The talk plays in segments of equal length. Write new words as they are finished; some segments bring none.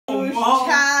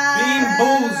Bean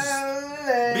Bulls.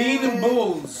 Bean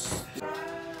Bulls.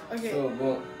 Ok. So,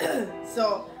 bon. So,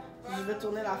 je vais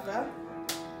tourner l'affaire.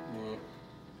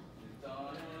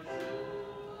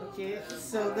 Ok,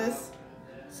 so this.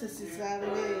 Ceci, ça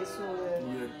arrivé sur le.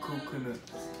 Yeah, coconut.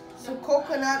 So,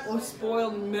 coconut or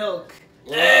spoiled milk.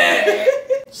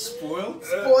 Spoiled?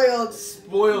 Spoiled.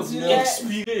 Spoiled milk.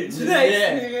 Expiré.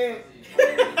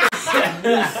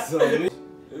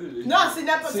 No, c'est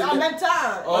n'importe en même temps.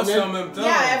 Oh, c'est en même temps.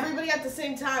 Yeah, everybody at the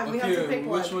same time. We have to pick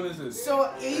one. Which one is this? So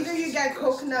either you get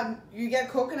coconut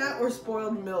or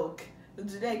spoiled milk.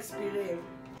 Du lait expiré.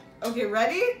 Okay,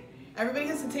 ready? Everybody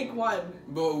has to take one.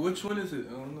 But which one is it?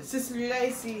 I don't know. C'est celui-là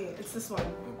ici. It's this one.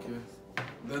 Okay.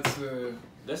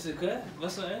 That's C'est quoi?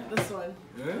 What's that? This one.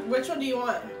 Yeah? Which one do you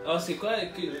want? Oh, c'est quoi?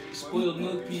 Spoiled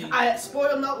milk puis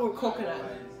Spoiled milk or coconut?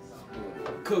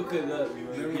 coconut.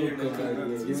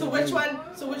 So which one?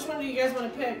 So which one do you guys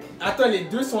want to pick? Attends, les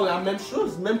deux sont la même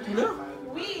chose, même couleur?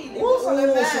 Oui. Oh, sont les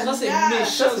mêmes. Ça c'est Yeah.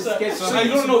 méchant ça. So I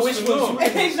don't know which one.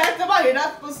 Exactement, you're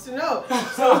not supposed to know.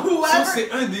 So whoever. So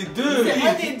c'est un des deux. C'est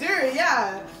un des deux,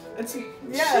 yeah. It's,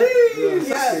 yeah. Ça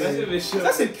Yeah. c'est méchant.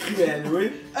 Ça c'est cruel,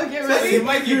 oui. Okay, So ready? you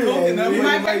might get coconut. You but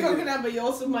might get coconut, but you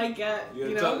also might get,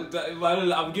 you know.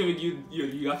 I'm giving you,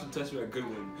 you have to touch me a good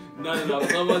one. No,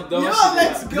 come on, Yo,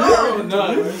 let's go!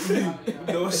 No,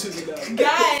 shit.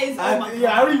 Guys! Oh my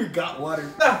Yeah, I don't even got water.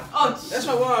 Oh, That's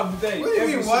my one today. What do you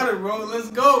mean water, bro? Let's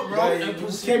go, bro. Yeah,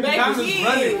 Time is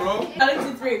running, bro.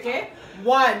 Counting to 3, okay?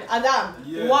 1, Adam.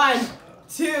 Yeah. 1,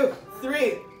 2,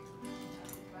 3.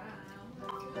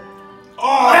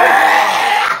 Oh!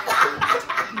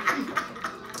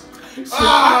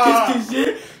 Qu'est-ce que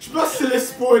j'ai? Je pense que c'est le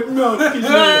spoiled milk que j'ai.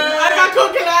 I got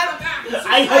coconut!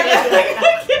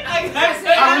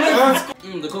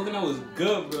 The coconut was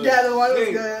good, bro. Yeah, the one was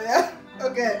good. Yeah.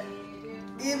 Okay.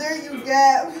 Either you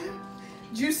get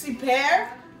juicy pear,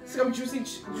 some juicy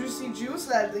juice,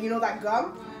 that you know that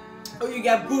gum, or you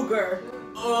get booger.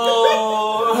 How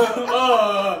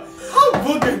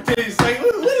booger tastes? Like,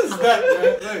 what is that,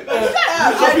 man?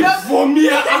 Like, J'ai vomi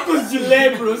à cause du lait,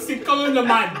 bro. C'est comme dans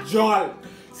ma jaw.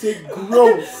 C'est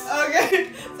gross. Okay,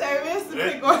 so everybody has to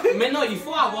pick one. Maintenant, il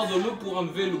faut avoir de l'eau pour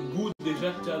enlever le goût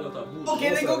déjà que tu as dans ta bouche. Okay,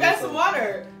 then go get some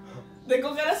water. Then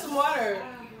go get us some water.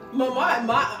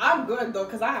 I'm good though,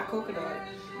 cause I had coconut.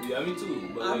 Yeah, me too.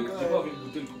 But I'm like, good. j'ai pas envie de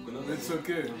goûter le coconut. it's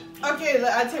okay. Okay,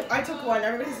 I took one.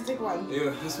 Everybody has to take one.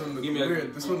 Yeah, this one look Give me a-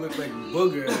 weird. This one look like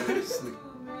booger. It's like,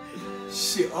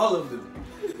 shit, all of them.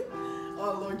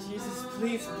 Oh Lord Jesus,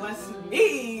 please bless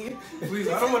me. Please,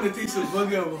 I don't want to taste a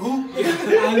booger of who? I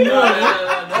know,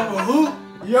 man. Of a who?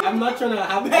 Yo, I'm not trying to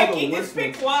have all Becky, the just worst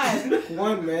pick one. ones.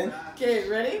 One, man. Okay,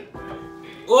 ready?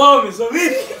 Oh, mais ça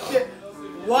vite!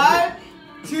 1,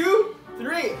 2,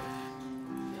 3.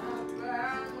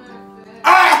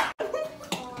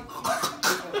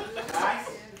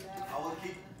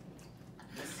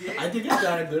 I think it's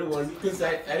not a good one because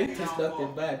I didn't taste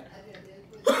nothing bad.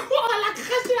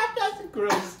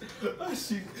 Gross. Oh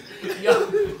shit.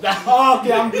 Oh,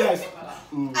 okay, I'm blessed.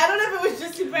 I don't know if it was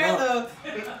just too bad though.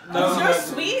 Was yours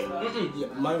sweet? Yeah,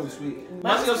 mine was sweet.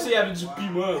 Moi, c'est comme s'il y avait du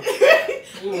piment.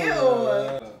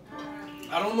 Ew.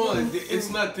 I don't know. It's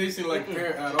not tasting like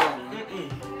pear at all.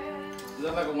 Is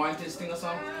that like a wine tasting or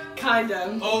something?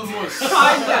 Kinda. Almost.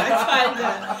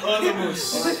 Kinda.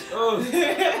 Almost. Oh.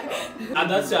 And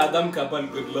that's your Adam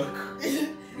Kapal, good luck.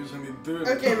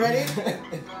 Okay, ready?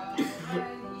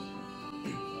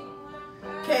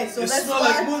 Okay, so It let's smells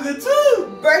like start. booger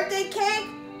too. Birthday cake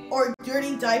or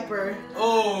dirty diaper?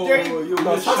 Oh, Dirty- you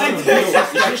No, wish that's I so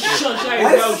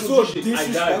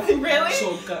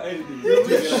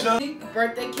did.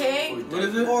 Birthday cake What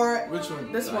is it? or Which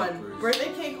one? this one?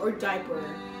 Birthday cake or diaper?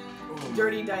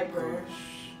 Dirty diaper.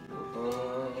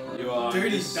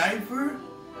 Dirty diaper?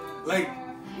 Like,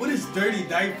 what is dirty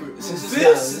diaper?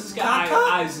 This guy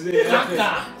eyes there.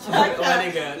 Caca.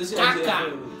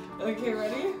 Okay,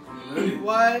 ready?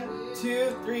 1,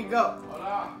 2, 3, go.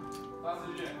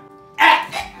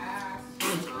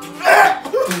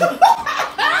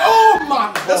 Oh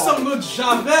my god! That's some good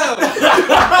Javel.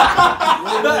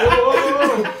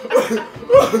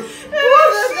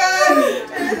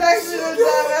 It's actually the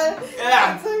salmon.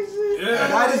 Yeah. Yeah.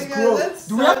 That is my God, gross. that's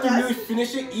Do we so have to nasty. really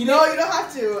finish it? Eat No, it? you don't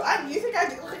have to. You think I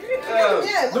did?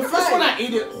 The first one I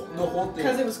ate it the whole thing.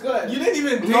 Because it was good. You didn't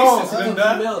even taste No, it, it was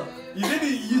Linda. milk. You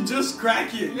didn't. You just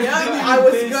crack it. Yeah, You didn't I even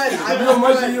was taste good. it. I Yo, was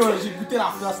moi good. j'ai goûté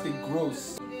la face, c'était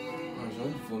gross. J'ai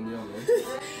envie de vomir là.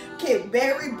 Okay,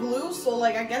 berry blue. So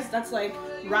like I guess that's like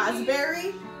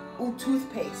raspberry or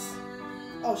toothpaste.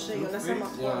 Oh shit, yo, that's not my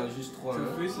Yeah, fault. juste 3.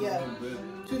 Toothpaste is Yeah. not good.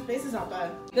 Toothpaste is not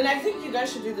bad. Then I think you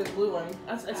guys should do the blue one.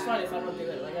 It's fine if I don't do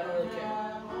it. Like, I don't really care.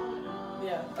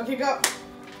 Yeah. Okay, go.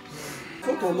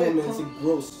 Fuck ton nom, man, c'est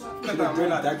gross. J'ai le dirty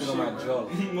diaper dans ma jaw.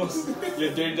 Your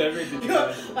dirty diaper.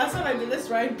 Last time I did this,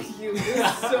 Ryan puked. It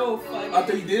was so funny. I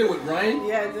thought you did it with Ryan?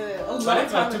 Yeah, I did it. A long Try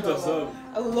time to ago. yourself.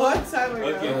 A long time ago.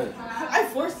 Okay. I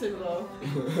forced it though.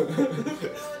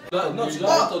 Non, tu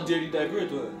dois ton dirty diaper,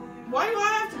 toi. Why do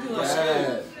I have to do that?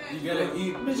 Yeah. You gotta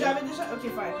eat. Mais j'avais déjà. Okay,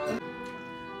 fine.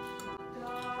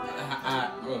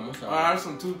 Oh, moi, ça I va. have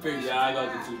some toothpaste. Yeah, I got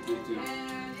the toothpaste too.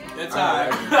 It's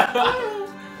alright.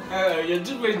 Your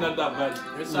toothpaste not that bad.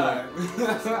 It's alright.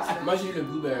 Moi, j'ai eu le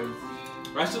blueberry.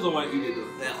 I still don't want to eat it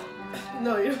though.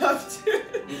 No, you have to.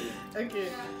 Okay.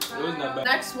 It was not bad.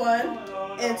 Next one,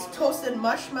 it's toasted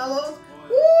marshmallows.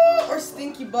 Woo! Or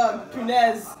stinky bug.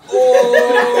 Punaise.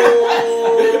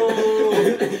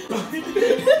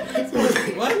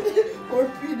 What? Or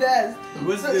punaise.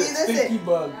 What's So the either stinky say-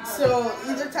 bug? So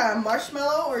either time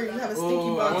marshmallow or you have a stinky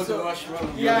Oh, I bug. want the So, marshmallow.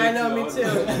 yeah, I know, me too.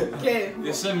 Okay,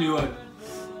 They send me one.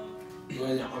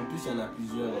 Ouais, en plus, il y en a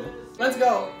plusieurs. Hein. let's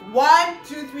go. 1,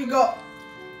 2, 3, go.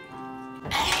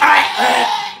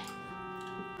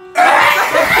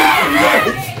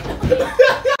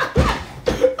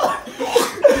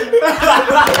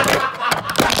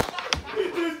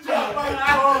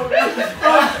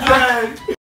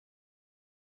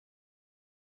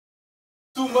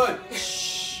 Too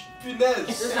much. Punaise.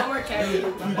 There's no more candy.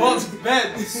 Bugs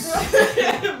bed.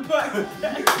 But,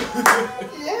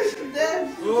 yes,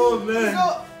 then. Oh man.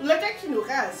 So, look at qui nous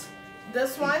reste.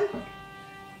 This one.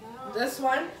 This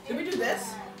one. Did we do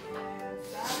this?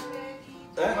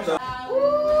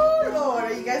 Ooh, Lord,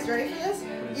 are you guys ready for this?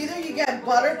 Either you get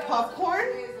buttered popcorn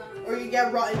or you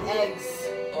get rotten eggs.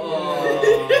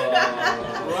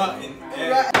 Rotten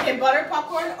egg. Okay, buttered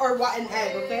popcorn or rotten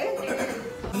egg, okay?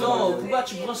 Non, pourquoi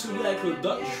tu prends celui avec le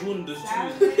dot jaune dessus?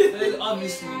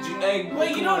 Obviously, du egg.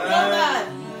 Wait, you don't know that.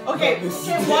 Okay, okay,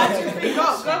 1, 2, 3,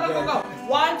 go. Go, go, go, go.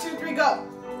 1, 2, 3, go.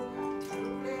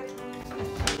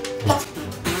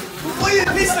 Wait, it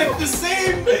tastes like the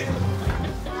same thing.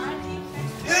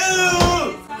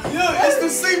 Ew. Yo, it's the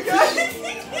same thing.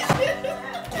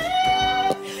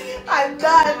 I'm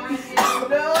done.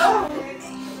 No.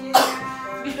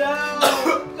 No.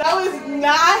 That was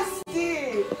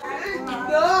nasty.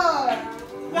 No.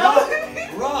 That was,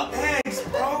 Raw eggs,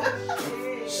 bro.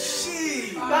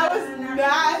 Shit. that was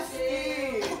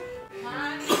nasty.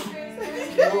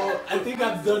 Bro, I think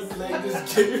I'm done playing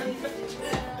this game.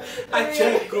 I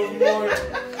can't go more.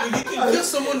 You can kill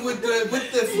someone with the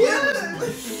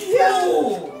flavors.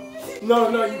 Yo.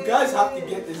 No, you guys have to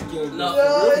get this game. No.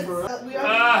 No, For real, we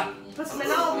already, but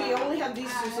now we only have these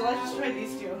two, so let's just try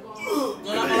these two.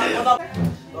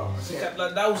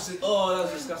 That was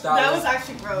disgusting. That was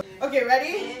actually gross. Okay,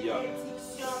 ready? Yeah.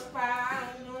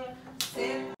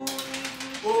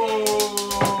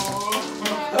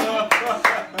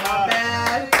 My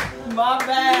bad. My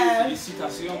bad.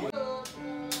 Félicitations, man.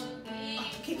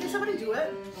 Can somebody do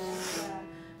it?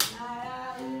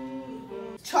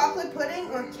 Chocolate pudding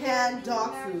or canned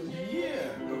dog food? Yeah.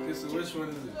 Okay, so which one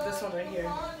is it? This one right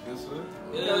here. This one?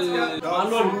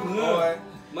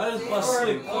 Mine is Or,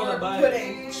 busting. or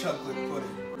pudding. Chocolate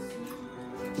pudding.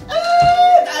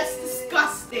 That's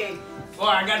disgusting. Oh,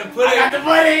 I got the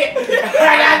pudding.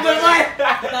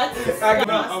 That's disgusting.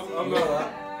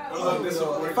 I'm not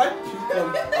disappointed. If I puke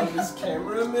on this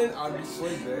camera, man, I'd be so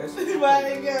embarrassed.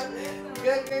 Right, good.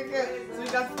 So we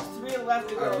got 3 left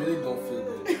to I go. really don't feel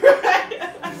good. Right?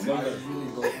 I really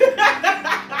don't feel good.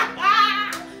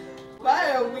 By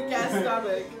a weak ass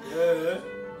stomach.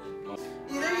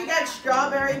 Either you get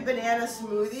strawberry banana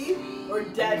smoothie or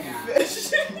dead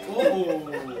fish.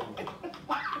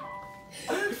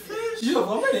 Yo,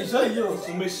 vraiment les gens, yo,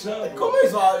 C'est méchant. comment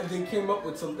they came up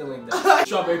with something like that?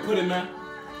 Strawberry pudding, man.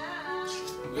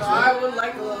 Yo, I would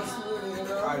like a little smoothie, you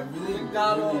know? I really,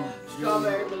 McDonald's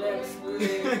strawberry banana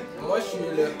smoothie. Moi, je suis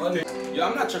le Yo,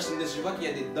 I'm not trusting this. Je vois qu'il y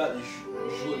a des dots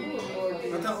jaunes.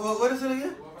 Attends, what is it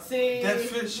again? See? Dead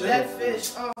fish. Dead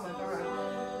fish. Oh my god.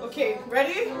 Okay,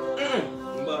 ready?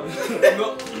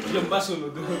 Non, j'aime pas son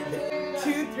odeur.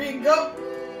 2, 3, go!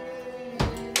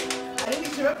 I didn't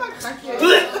think you were pas craqué.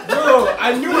 Bro,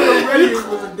 I knew it already it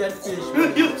was a dead fish.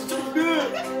 Man. You're so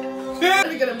good.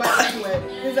 I'm gonna bite anyway.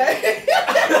 Cause I.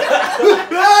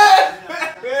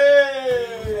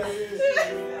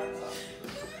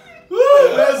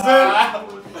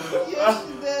 Yes,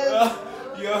 you did.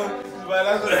 Yo,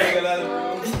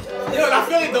 I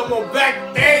feel it on my back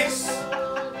face.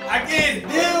 I can't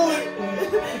deal with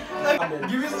it.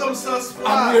 Give me some sauce.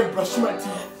 I'm here to brush my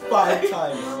teeth. 5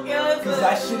 times. Yeah, let's Cause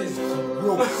that shit is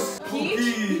gross.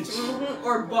 peach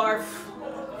or barf.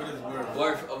 What is word?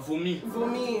 Barf, vomi.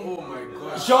 Vomi. Oh my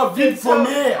god. J'ai envie de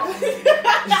vomir.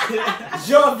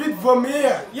 J'ai envie de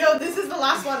vomir. Yo, this is the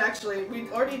last one actually. We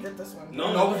already did this one.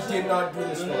 No, we did not do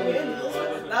this one. We didn't do this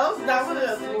one. That one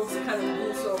was kind of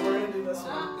cool, so we're gonna do this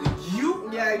one. You?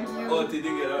 Yeah, you. Oh, t'es What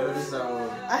dégueulasse. is that one?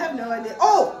 I have no idea.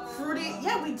 Oh, fruity.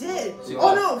 Yeah, we did.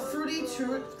 Oh no, fruity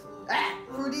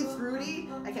fruity.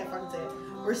 I can't fucking say it.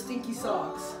 Or stinky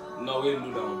socks. No, we didn't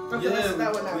do that one. Okay, let's do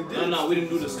that one now. No, we didn't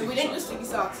do the stick. We didn't do stinky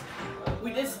socks.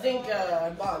 We did stink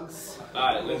bugs.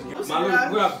 Alright, let's get. Let's Man,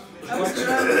 grab. grab. Let's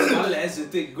grab. Man, let's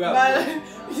take grab.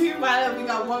 Man, we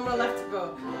got one more left to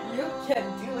go. You can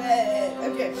do it.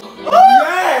 Okay.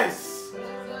 Yes!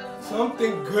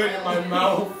 Something good in my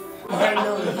mouth.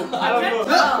 Finally. I don't know.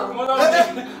 Oh. Come on,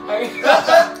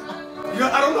 Yo,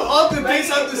 I don't know. All the things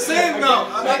are the same now.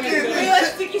 I Are you can't. like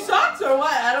sticky socks or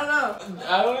what? I don't know.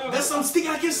 I don't know. That's some stick.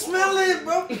 I can smell it,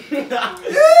 bro.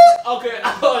 Okay.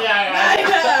 Oh,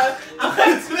 yeah.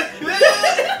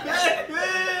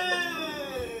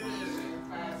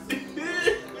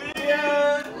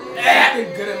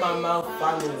 Something good in my mouth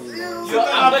finally. Yo,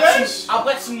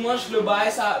 après tu manges le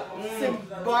bail, ça. C'est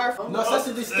barf. Non, ça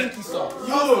c'est des stinky socks.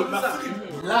 Yo,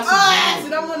 Là Ah, c'est c'est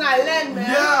dans mon haleine, man.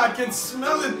 yeah, I can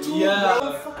smell it too, Yeah.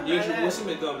 bro. Yo, je vais aussi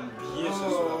mettre dans bien ce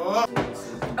soir.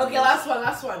 Okay, last one.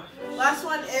 Last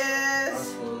one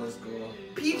is Let's go.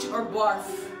 peach or barf.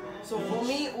 So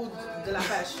vomi ou de la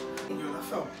pêche. Yo,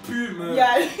 l'affaire pue, man.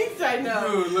 Yeah, I know.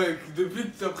 Yo, like, depuis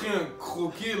que t'as pris un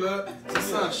croquet, là, c'est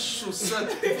ça, un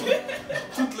chaussette,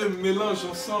 tout le mélange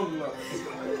ensemble, là.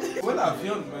 Ouais, la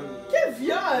viande, man. Quelle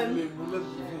viande. Les boulettes de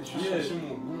viande, je vais chercher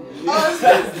mon goût. Oh,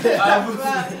 c'est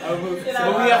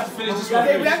But we have to finish this one.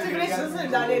 Okay, we have to finish this one.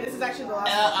 Dane, this is actually the last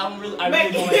one. I really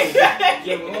don't like it.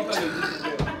 Yeah, we're not gonna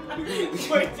do it.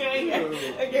 We're doing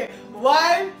it. Okay,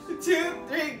 1, 2,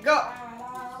 3, go.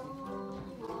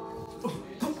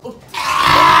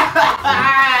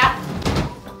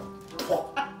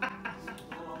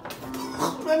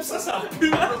 Même ça, ça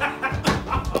pue.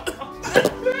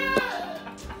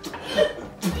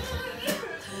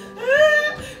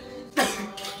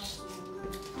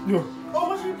 Yo, Oh,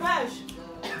 what's your pêche?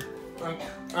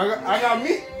 I got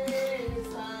meat.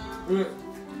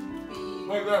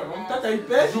 Regarde, mon tata il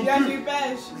pêche. Yeah, you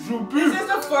pêche. Je joue plus. This is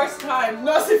the first time.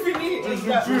 No, c'est fini. Je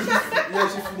joue plus. Yeah,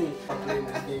 j'ai fini. I'm playing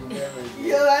this game very.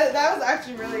 Yeah, that was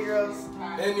actually really gross.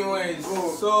 Anyways,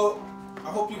 so I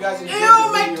hope you guys enjoyed Ew,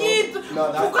 the ma video. kid!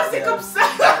 No, that's Pourquoi c'est bad. comme ça?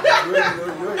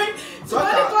 Tu Toi,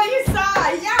 vas t'as- nettoyer ça,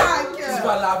 Tu yak!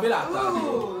 vas laver la table.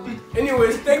 Ooh.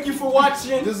 Anyways, thank you for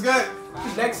watching. This guy.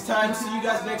 Next time, see you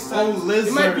guys next time. Oh, lizard.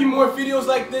 There might be more videos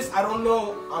like this. I don't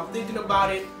know. I'm thinking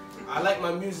about it. I like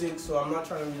my music, so I'm not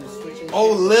trying to switch it.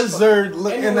 Oh, lizard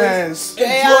looking Anyways, ass.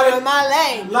 Stay out enjoy. of my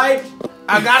lane. Like,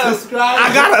 I got subscribe.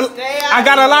 I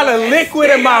got a lot of liquid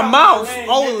in my mouth.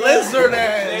 Oh, lizard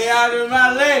Stay ass. out of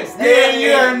my lane. Stay Stay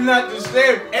here, not the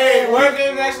same. Hey,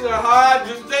 working extra hard,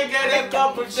 just to get a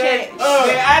couple checks.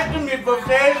 They asking me for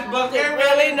face, but they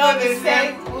really know the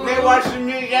same. They watching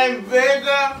me get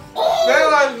bigger. They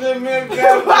watching me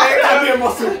get bigger.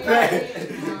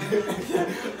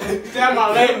 Stay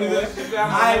my lane,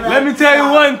 Let me tell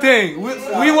you one thing.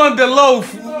 We want the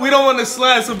loaf. We don't want the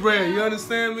slice of bread. You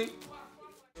understand me?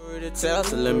 To tell,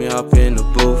 so let me hop in the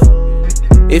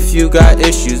booth. If you got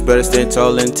issues, better stand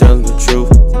tall and tell the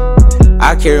truth.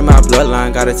 I carry my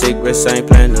bloodline, gotta take risks, I ain't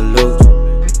planning to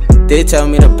lose. They tell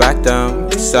me to back down,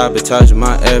 they sabotage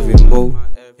my every move.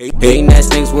 Hating ass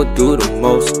niggas will do the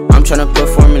most. I'm tryna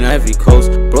perform in every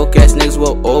coast. Broke ass niggas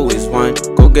will always whine.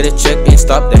 Go get a check and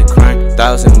stop that crime.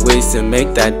 1,000 ways to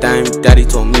make that dime. Daddy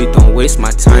told me don't waste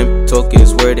my time. Talk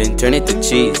his word and turn it to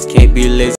cheese. Can't be lazy.